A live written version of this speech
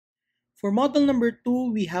For model number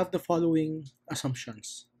 2, we have the following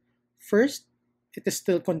assumptions. First, it is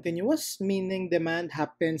still continuous, meaning demand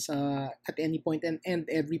happens at any point and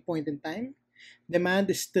every point in time.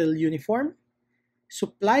 Demand is still uniform.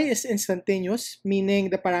 Supply is instantaneous,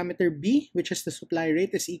 meaning the parameter B, which is the supply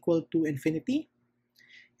rate, is equal to infinity.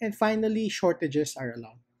 And finally, shortages are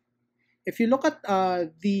allowed. If you look at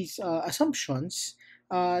these assumptions,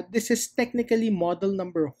 this is technically model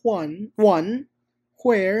number one,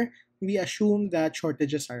 where we assume that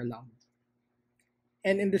shortages are allowed.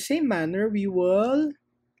 And in the same manner, we will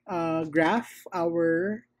graph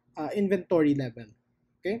our inventory level.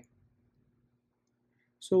 Okay.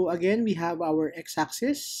 So again, we have our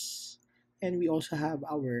x-axis and we also have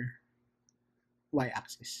our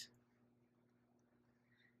y-axis.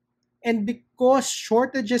 And because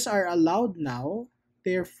shortages are allowed now,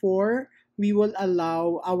 therefore, we will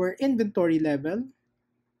allow our inventory level,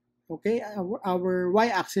 okay, our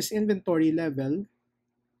y-axis inventory level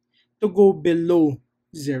to go below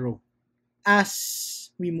 0 as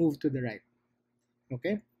we move to the right.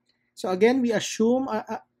 Okay, so again, we assume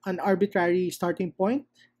an arbitrary starting point,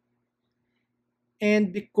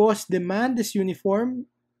 and because demand is uniform,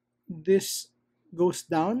 this goes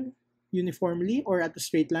down uniformly or at a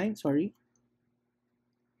straight line, sorry.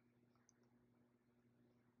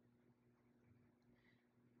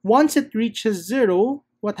 Once it reaches 0,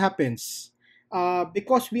 what happens?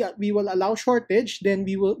 Because we will allow shortage, then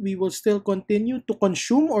we will still continue to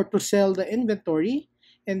consume or to sell the inventory,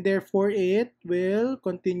 and therefore it will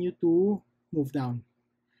continue to move down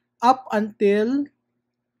up until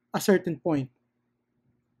a certain point.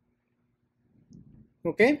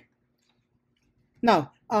 Okay.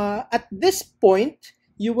 Now, at this point,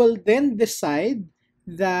 you will then decide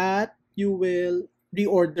that you will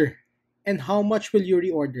reorder. And how much will you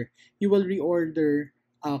reorder? You will reorder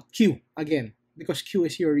Q again, because Q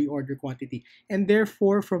is your reorder quantity. And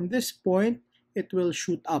therefore, from this point, it will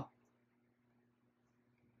shoot up.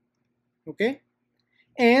 Okay?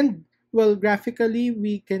 And, well, graphically,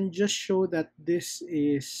 we can just show that this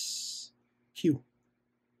is Q.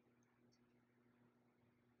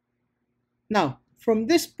 Now, from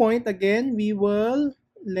this point, again, we will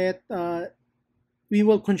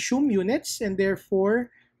consume units, and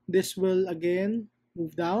therefore, this will again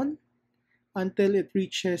move down until it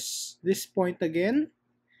reaches this point again,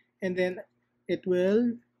 and then it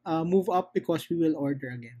will move up because we will order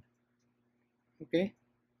again. Okay?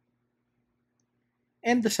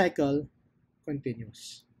 And the cycle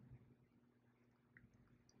continues.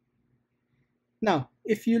 Now,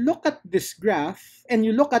 if you look at this graph and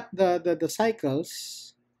you look at the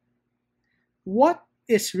cycles, what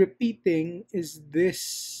is repeating is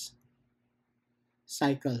this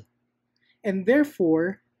cycle. And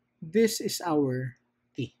therefore, this is our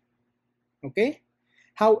T. Okay?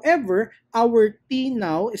 However, our T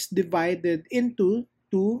now is divided into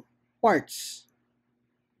two parts.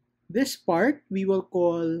 This part we will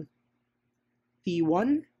call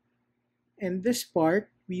T1, and this part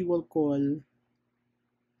we will call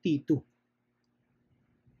T2.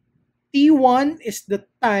 T1 is the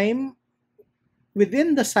time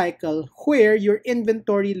within the cycle where your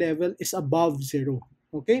inventory level is above 0.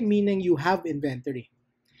 Okay, meaning you have inventory.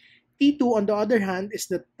 T2, on the other hand, is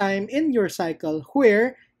the time in your cycle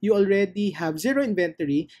where you already have 0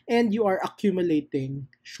 inventory and you are accumulating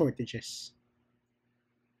shortages.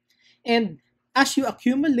 And as you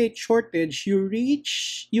accumulate shortage, you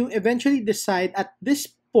eventually decide at this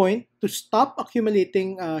point to stop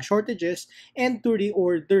accumulating shortages and to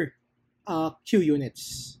reorder Q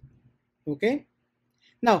units. Okay?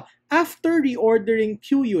 Now, after reordering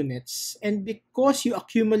Q units, and because you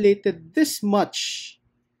accumulated this much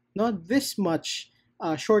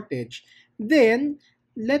shortage, then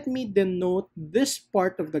let me denote this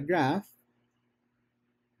part of the graph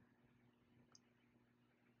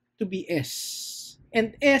to be S.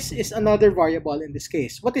 And S is another variable in this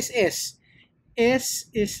case. What is S? S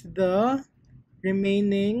is the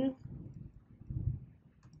remaining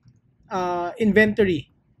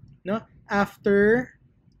inventory, no? After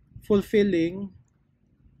fulfilling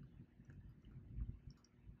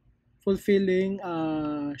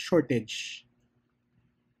shortage.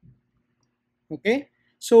 Okay?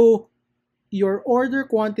 So, your order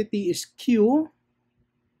quantity is Q.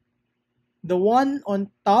 The one on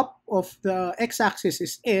top of the x-axis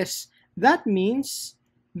is S. That means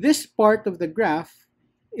this part of the graph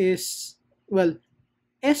is, well,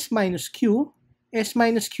 S minus Q. S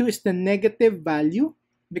minus Q is the negative value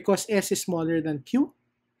because S is smaller than Q.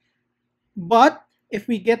 But if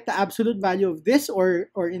we get the absolute value of this, or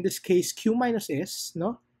in this case, Q minus S,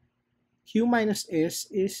 no? Q minus S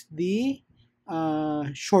is the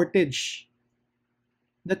shortage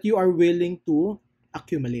that you are willing to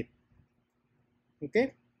accumulate.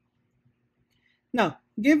 Okay? Now,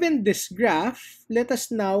 given this graph, let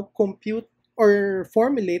us now compute or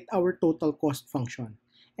formulate our total cost function.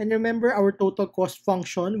 And remember, our total cost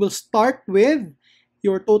function will start with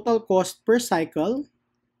your total cost per cycle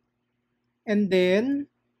and then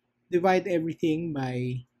divide everything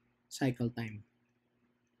by cycle time.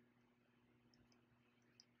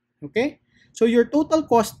 Okay? So your total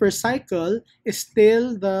cost per cycle is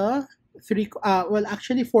still the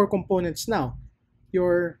actually four components now.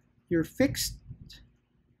 Your fixed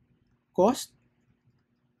cost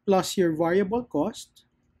plus your variable cost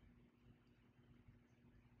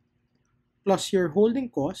plus your holding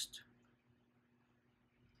cost,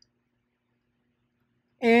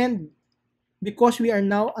 and because we are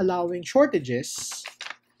now allowing shortages,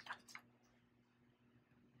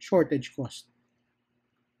 shortage cost.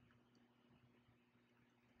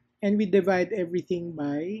 And we divide everything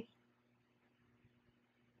by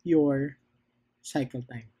your cycle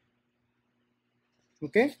time.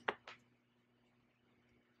 Okay?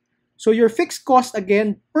 So your fixed cost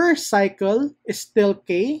again per cycle is still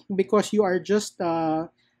K because you are just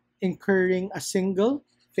incurring a single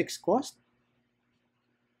fixed cost.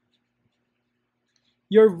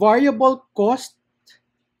 Your variable cost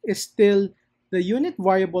is still the unit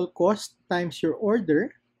variable cost times your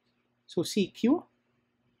order, so CQ,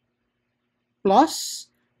 plus,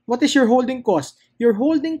 what is your holding cost? Your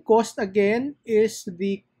holding cost again is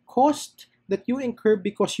the cost that you incur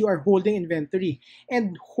because you are holding inventory.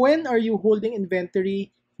 And when are you holding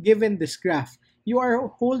inventory given this graph? You are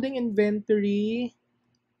holding inventory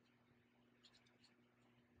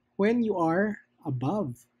when you are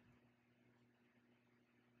above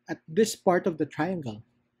at this part of the triangle.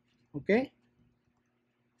 Okay?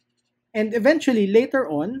 And eventually, later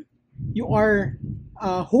on, you are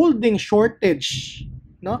holding shortage.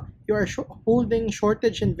 No? You are holding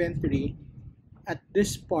shortage inventory at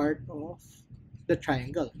this part of the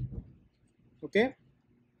triangle. Okay?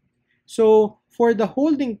 So, for the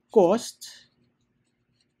holding cost,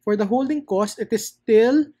 it is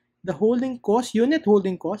still the holding cost, unit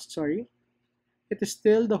holding cost, sorry. It is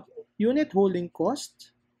still the unit holding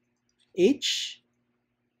cost, H,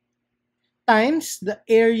 times the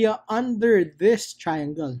area under this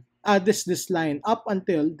triangle, this line up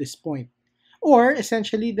until this point, or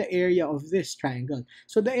essentially the area of this triangle.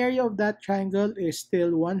 So the area of that triangle is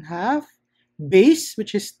still 1/2 base,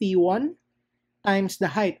 which is T1, times the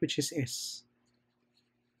height, which is S,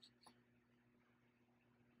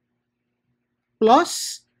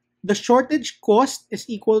 plus the shortage cost is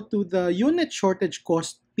equal to the unit shortage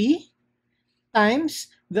cost P times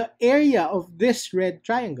the area of this red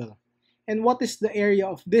triangle. And what is the area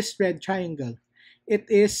of this red triangle? It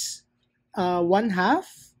is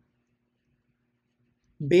 1/2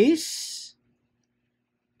 base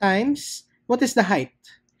times, what is the height?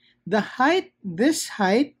 This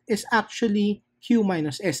height is actually Q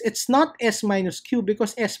minus S. It's not S minus Q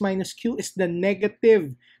because S minus Q is the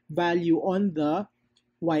negative value on the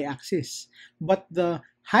y-axis. But the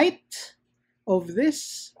height of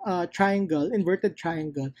this triangle, inverted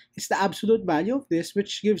triangle, is the absolute value of this,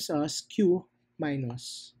 which gives us Q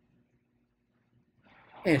minus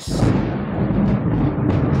S.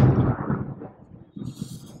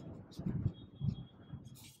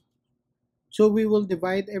 So we will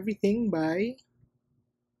divide everything by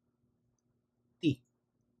T.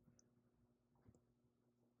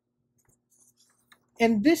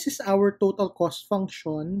 And this is our total cost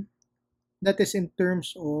function that is in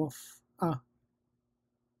terms of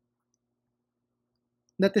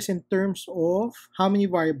how many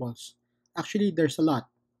variables. Actually, there's a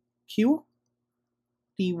lot. Q,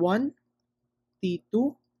 T1,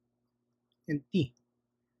 T2, and T.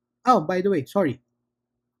 Oh, by the way, sorry.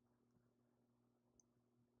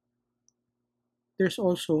 There's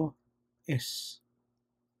also S.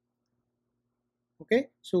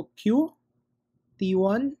 Okay, so Q,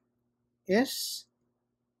 T1, S,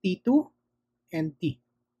 T2, and T.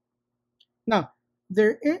 Now,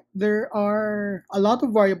 there are a lot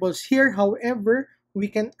of variables here. However, we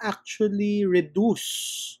can actually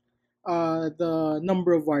reduce the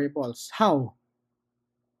number of variables. How?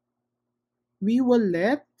 We will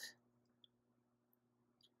let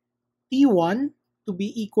T1 to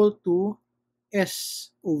be equal to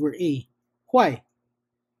S over A. Why?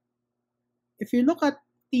 If you look at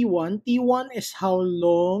T1 is how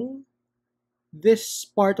long this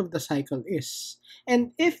part of the cycle is.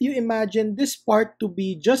 And if you imagine this part to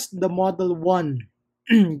be just the model 1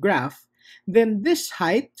 graph, then this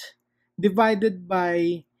height divided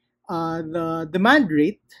by the demand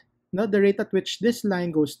rate no, the rate at which this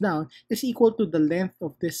line goes down, is equal to the length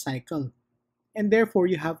of this cycle. And therefore,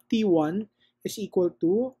 you have T1 is equal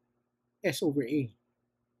to S over A.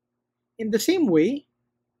 In the same way,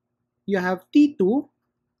 you have T2,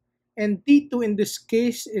 and T2 in this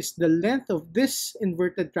case is the length of this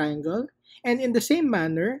inverted triangle. And in the same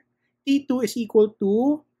manner, T2 is equal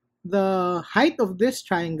to the height of this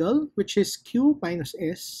triangle, which is Q minus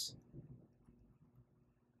S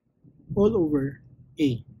all over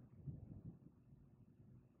A.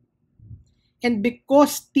 And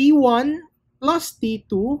because T1 plus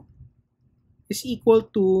T2 is equal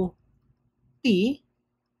to T,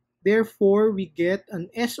 therefore we get an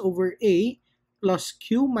S over A plus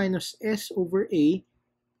Q minus S over A.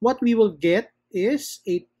 What we will get is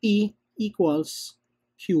a T equals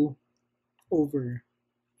Q over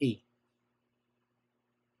A.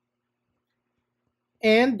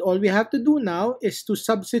 And all we have to do now is to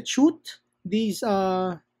substitute these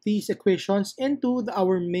equations into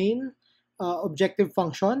our main objective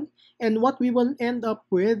function. And what we will end up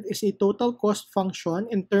with is a total cost function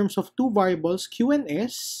in terms of two variables, Q and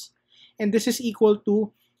S. And this is equal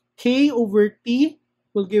to K over T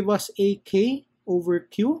will give us AK over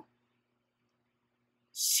Q.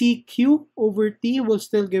 CQ over T will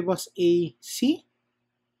still give us AC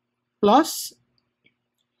plus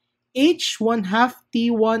H 1/2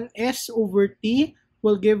 T1S over T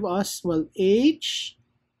will give us, well, H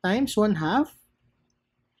times 1/2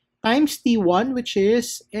 times T1, which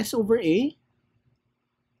is S over A,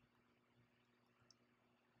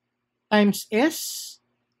 times S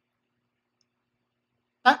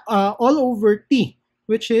all over T,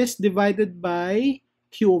 which is divided by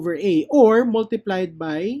Q over A, or multiplied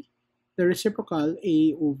by the reciprocal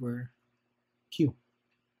A over Q.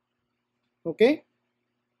 Okay?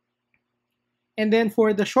 And then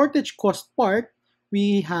for the shortage cost part,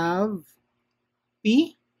 we have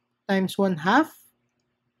P times 1/2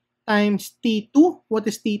 times T2. What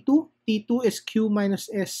is T2? T2 is Q minus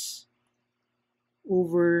S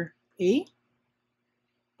over A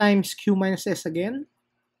times Q minus S again.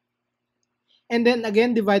 And then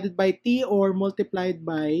again divided by T or multiplied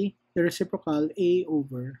by the reciprocal A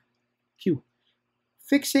over Q.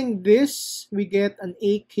 Fixing this, we get an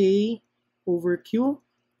AK over Q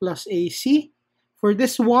plus AC. For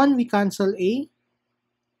this one, we cancel A.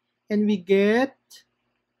 And we get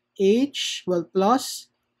H, well, plus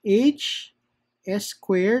H S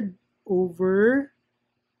squared over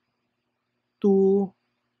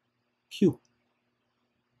 2Q.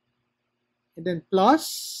 And then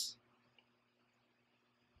plus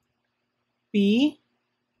P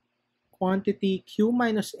quantity Q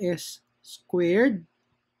minus S squared.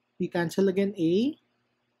 We cancel again A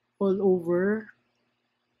all over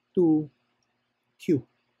 2Q.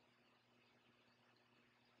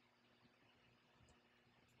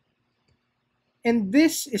 And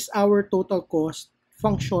this is our total cost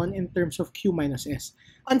function in terms of Q minus S.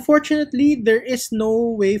 Unfortunately, there is no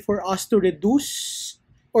way for us to reduce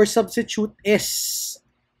or substitute S,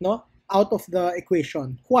 no, out of the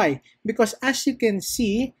equation. Why? Because as you can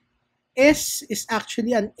see, S is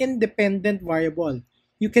actually an independent variable.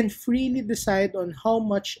 You can freely decide on how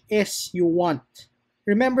much S you want.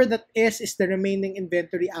 Remember that S is the remaining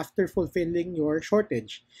inventory after fulfilling your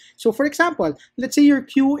shortage. So for example, let's say your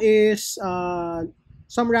Q is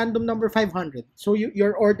some random number 500. So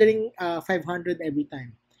you're ordering 500 every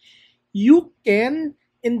time. You can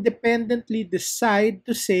independently decide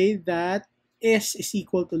to say that S is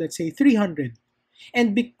equal to, let's say, 300.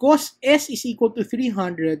 And because S is equal to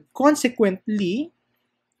 300, consequently,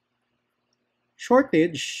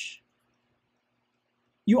 shortage,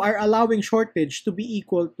 you are allowing shortage to be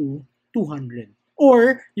equal to 200.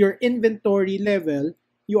 Or your inventory level,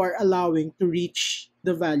 you are allowing to reach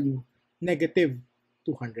the value negative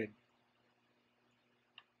 200.